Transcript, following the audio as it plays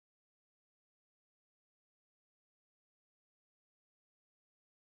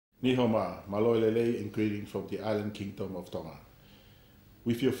Nihoma, Maloelele, and greetings from the island kingdom of Tonga.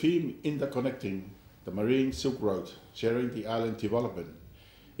 With your theme Interconnecting, the Marine Silk Road, sharing the island development,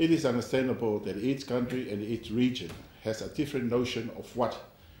 it is understandable that each country and each region has a different notion of what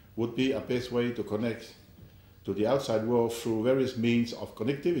would be a best way to connect to the outside world through various means of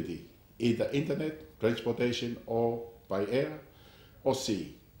connectivity, either internet, transportation, or by air or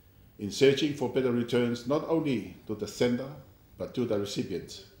sea, in searching for better returns not only to the sender but to the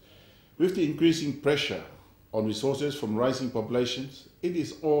recipients. With the increasing pressure on resources from rising populations, it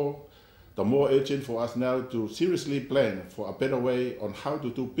is all the more urgent for us now to seriously plan for a better way on how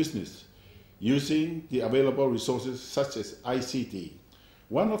to do business using the available resources such as ICT.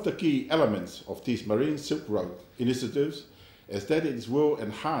 One of the key elements of these Marine Silk Road initiatives is that it will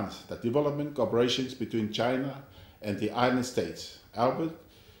enhance the development cooperations between China and the island states. Albeit,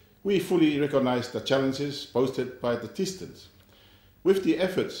 we fully recognize the challenges posed by the distance. With the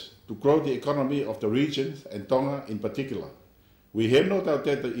efforts to grow the economy of the region and Tonga in particular, we have no doubt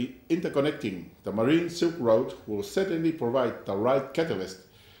that the Interconnecting the Marine Silk Road will certainly provide the right catalyst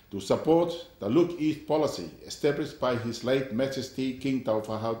to support the Look East policy established by His late Majesty King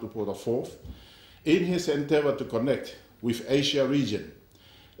Taupahautupo IV in his endeavor to connect with Asia region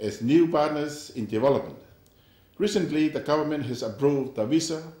as new partners in development. Recently, the government has approved the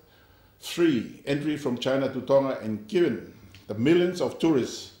visa-free entry from China to Tonga and given the millions of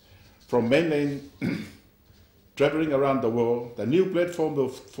tourists from mainland traveling around the world the new platform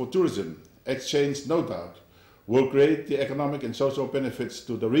for tourism exchange, no doubt, will create the economic and social benefits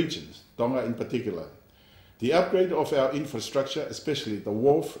to the regions, Tonga in particular. The upgrade of our infrastructure, especially the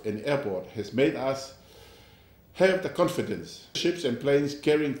wharf and airport, has made us have the confidence. Ships and planes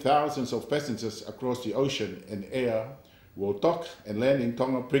carrying thousands of passengers across the ocean and air will dock and land in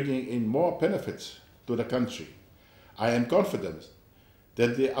Tonga, bringing in more benefits to the country. I am confident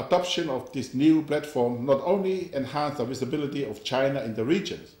that the adoption of this new platform not only enhances the visibility of China in the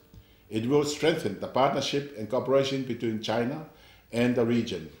regions, it will strengthen the partnership and cooperation between China and the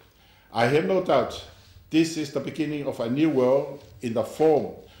region. I have no doubt this is the beginning of a new world in the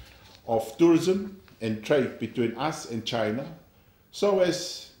form of tourism and trade between us and China, so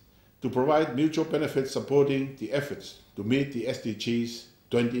as to provide mutual benefits supporting the efforts to meet the SDGs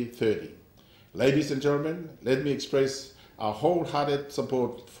 2030. Ladies and gentlemen, let me express our wholehearted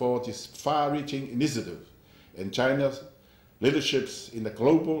support for this far-reaching initiative and China's leaderships in the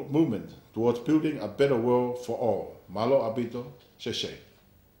global movement towards building a better world for all. Malo abito, sheshe.